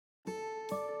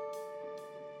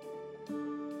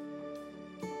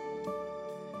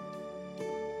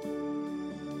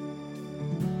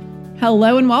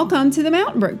Hello and welcome to the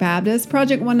Mountain Brook Baptist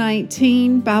Project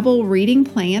 119 Bible Reading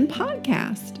Plan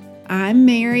podcast. I'm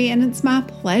Mary and it's my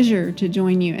pleasure to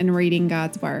join you in reading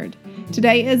God's Word.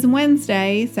 Today is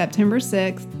Wednesday, September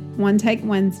 6th, One Take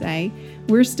Wednesday.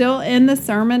 We're still in the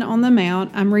Sermon on the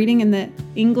Mount. I'm reading in the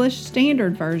English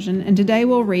Standard Version, and today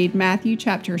we'll read Matthew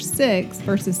chapter 6,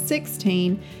 verses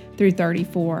 16 through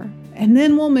 34. And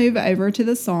then we'll move over to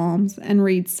the Psalms and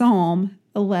read Psalm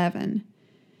 11.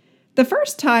 The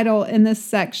first title in this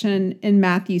section in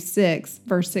Matthew 6,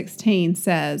 verse 16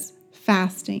 says,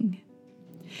 Fasting.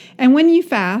 And when you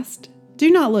fast,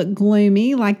 do not look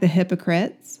gloomy like the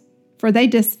hypocrites, for they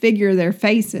disfigure their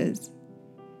faces,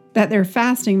 that their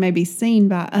fasting may be seen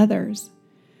by others.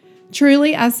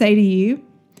 Truly, I say to you,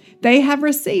 they have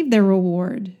received their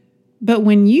reward. But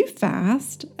when you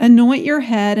fast, anoint your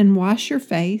head and wash your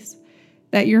face,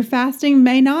 that your fasting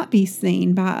may not be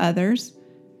seen by others,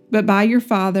 but by your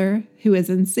Father who is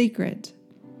in secret.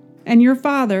 And your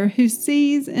Father who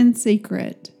sees in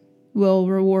secret will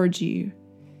reward you.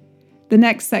 The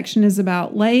next section is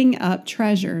about laying up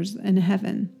treasures in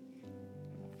heaven.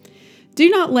 Do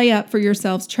not lay up for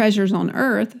yourselves treasures on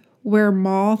earth, where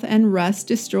moth and rust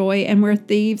destroy and where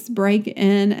thieves break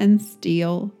in and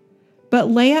steal. But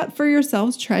lay up for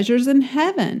yourselves treasures in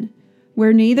heaven,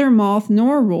 where neither moth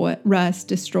nor rust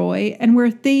destroy and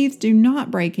where thieves do not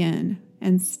break in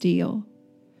and steal.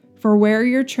 For where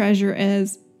your treasure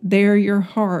is, there your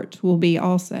heart will be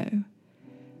also.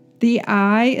 The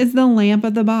eye is the lamp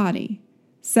of the body.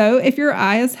 So if your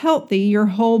eye is healthy, your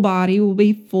whole body will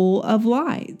be full of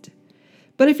light.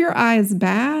 But if your eye is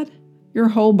bad, your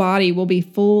whole body will be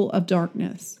full of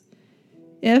darkness.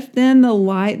 If then the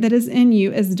light that is in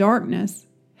you is darkness,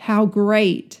 how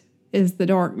great is the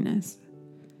darkness?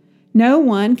 No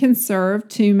one can serve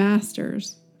two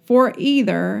masters. For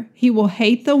either he will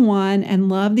hate the one and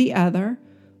love the other,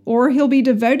 or he'll be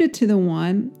devoted to the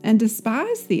one and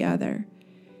despise the other.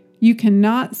 You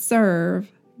cannot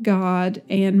serve God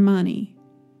and money.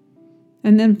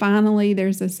 And then finally,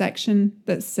 there's a section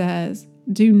that says,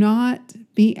 do not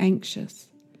be anxious.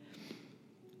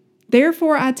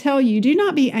 Therefore, I tell you, do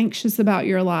not be anxious about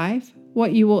your life,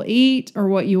 what you will eat or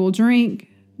what you will drink,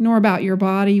 nor about your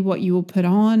body, what you will put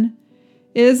on.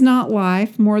 Is not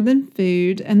life more than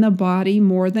food, and the body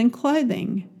more than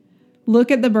clothing? Look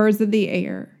at the birds of the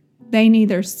air. They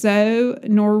neither sow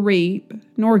nor reap,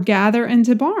 nor gather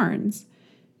into barns,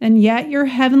 and yet your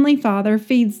heavenly Father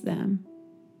feeds them.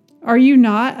 Are you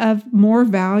not of more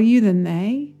value than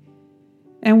they?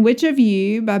 And which of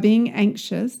you, by being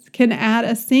anxious, can add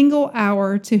a single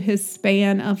hour to his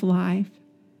span of life?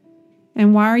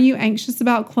 And why are you anxious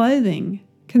about clothing?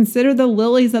 Consider the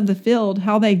lilies of the field,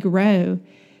 how they grow.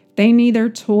 They neither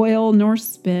toil nor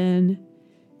spin.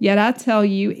 Yet I tell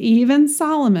you, even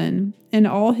Solomon in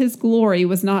all his glory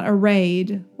was not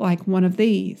arrayed like one of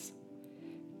these.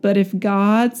 But if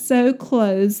God so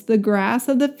clothes the grass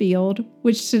of the field,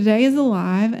 which today is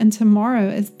alive and tomorrow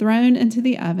is thrown into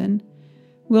the oven,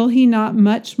 will he not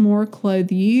much more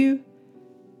clothe you,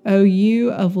 O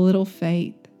you of little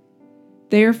faith?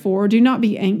 Therefore, do not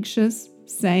be anxious,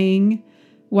 saying,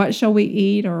 what shall we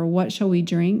eat, or what shall we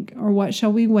drink, or what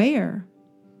shall we wear?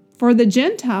 For the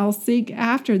Gentiles seek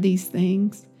after these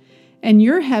things, and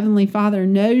your heavenly Father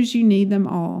knows you need them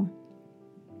all.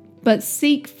 But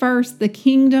seek first the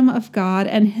kingdom of God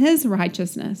and his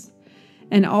righteousness,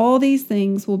 and all these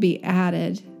things will be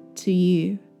added to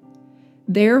you.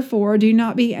 Therefore, do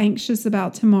not be anxious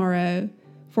about tomorrow,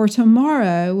 for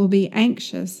tomorrow will be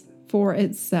anxious for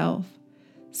itself.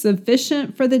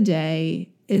 Sufficient for the day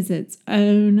is its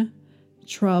own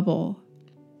trouble.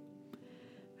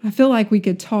 I feel like we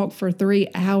could talk for 3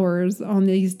 hours on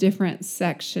these different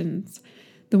sections.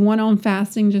 The one on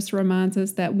fasting just reminds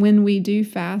us that when we do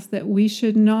fast, that we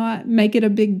should not make it a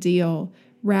big deal.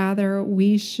 Rather,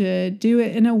 we should do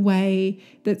it in a way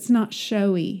that's not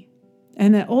showy,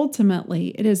 and that ultimately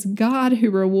it is God who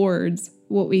rewards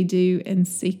what we do in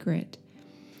secret.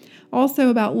 Also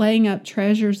about laying up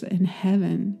treasures in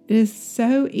heaven. It is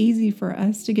so easy for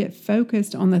us to get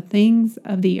focused on the things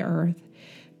of the earth,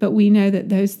 but we know that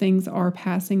those things are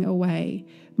passing away.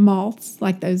 Moths,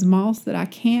 like those moths that I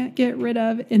can't get rid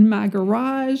of in my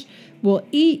garage, will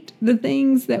eat the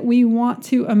things that we want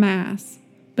to amass.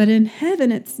 But in heaven,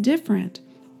 it's different.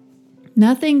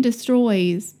 Nothing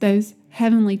destroys those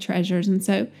heavenly treasures. And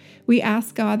so we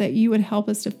ask God that you would help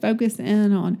us to focus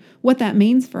in on what that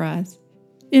means for us.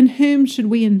 In whom should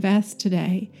we invest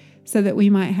today so that we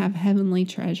might have heavenly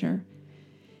treasure?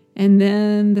 And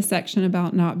then the section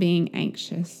about not being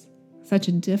anxious. Such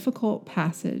a difficult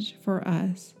passage for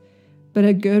us, but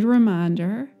a good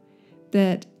reminder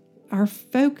that our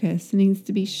focus needs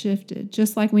to be shifted.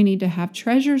 Just like we need to have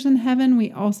treasures in heaven,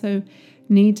 we also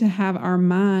need to have our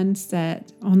mind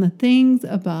set on the things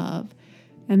above,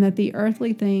 and that the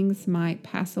earthly things might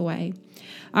pass away.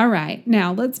 All right,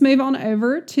 now let's move on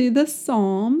over to the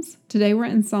Psalms. Today we're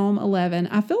in Psalm 11.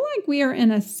 I feel like we are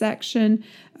in a section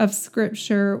of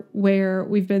Scripture where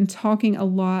we've been talking a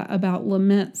lot about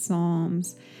lament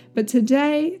psalms, but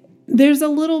today there's a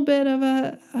little bit of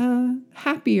a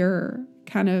happier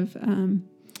kind of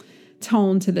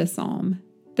tone to this psalm.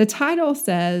 The title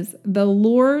says, "The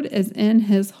Lord is in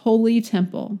his holy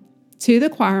temple," to the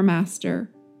choir master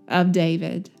of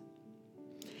David.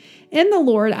 In the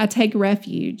Lord I take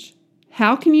refuge.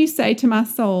 How can you say to my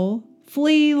soul,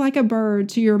 "Flee like a bird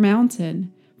to your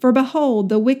mountain"? For behold,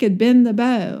 the wicked bend the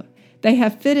bow. They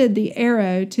have fitted the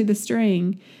arrow to the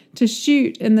string, to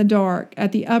shoot in the dark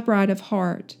at the upright of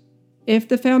heart. If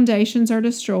the foundations are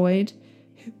destroyed,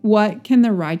 what can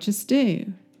the righteous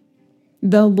do?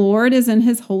 The Lord is in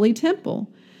his holy temple.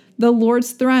 The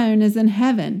Lord's throne is in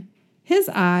heaven. His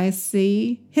eyes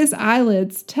see, his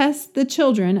eyelids test the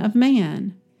children of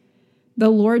man. The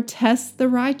Lord tests the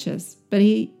righteous, but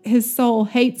his soul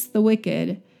hates the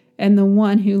wicked and the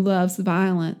one who loves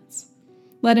violence.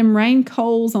 Let him rain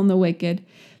coals on the wicked.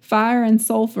 Fire and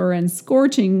sulfur and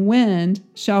scorching wind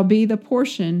shall be the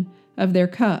portion of their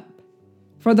cup.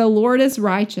 For the Lord is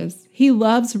righteous. He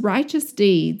loves righteous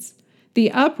deeds.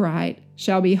 The upright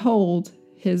shall behold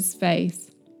his face.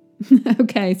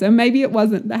 Okay, so maybe it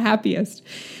wasn't the happiest.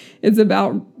 It's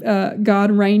about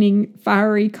God raining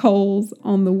fiery coals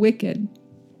on the wicked.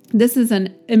 This is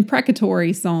an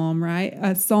imprecatory psalm, right?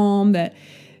 A psalm that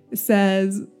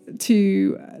says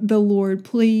to the Lord,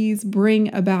 please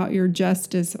bring about your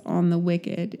justice on the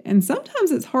wicked. And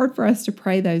sometimes it's hard for us to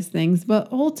pray those things, but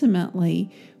ultimately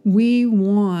we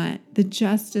want the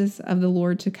justice of the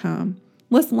Lord to come.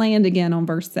 Let's land again on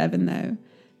verse 7, though.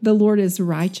 The Lord is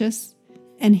righteous,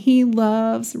 and he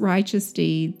loves righteous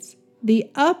deeds. The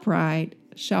upright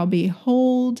shall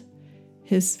behold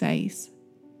his face.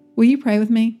 Will you pray with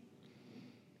me?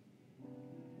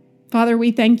 Father,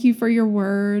 we thank you for your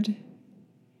word.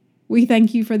 We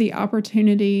thank you for the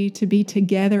opportunity to be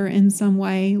together in some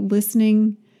way,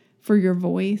 listening for your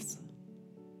voice.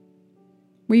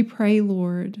 We pray,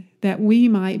 Lord, that we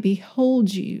might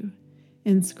behold you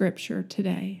in Scripture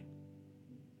today.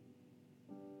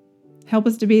 Help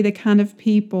us to be the kind of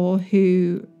people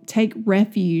who take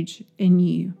refuge in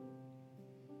you.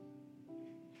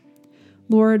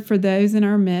 Lord, for those in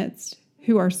our midst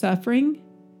who are suffering,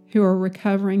 who are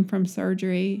recovering from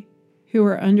surgery, who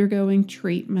are undergoing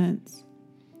treatments,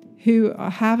 who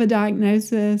have a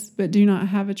diagnosis but do not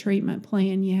have a treatment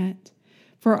plan yet,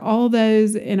 for all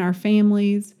those in our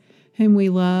families whom we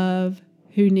love,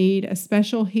 who need a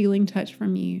special healing touch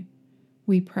from you,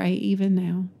 we pray even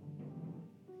now.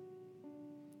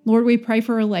 Lord, we pray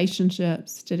for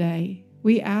relationships today.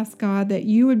 We ask, God, that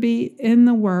you would be in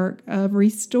the work of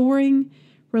restoring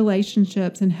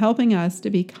relationships and helping us to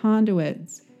be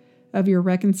conduits of your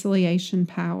reconciliation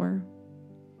power.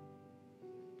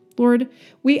 Lord,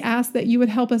 we ask that you would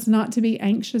help us not to be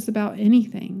anxious about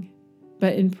anything,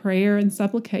 but in prayer and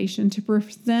supplication to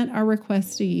present our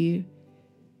requests to you.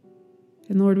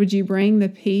 And Lord, would you bring the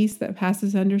peace that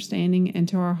passes understanding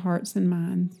into our hearts and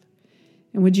minds?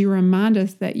 And would you remind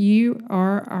us that you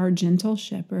are our gentle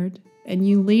shepherd and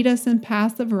you lead us in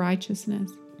paths of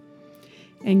righteousness,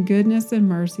 and goodness and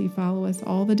mercy follow us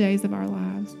all the days of our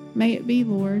lives. May it be,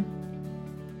 Lord.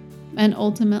 And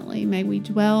ultimately, may we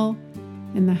dwell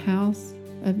in the house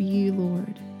of you,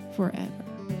 Lord, forever.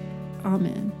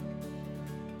 Amen.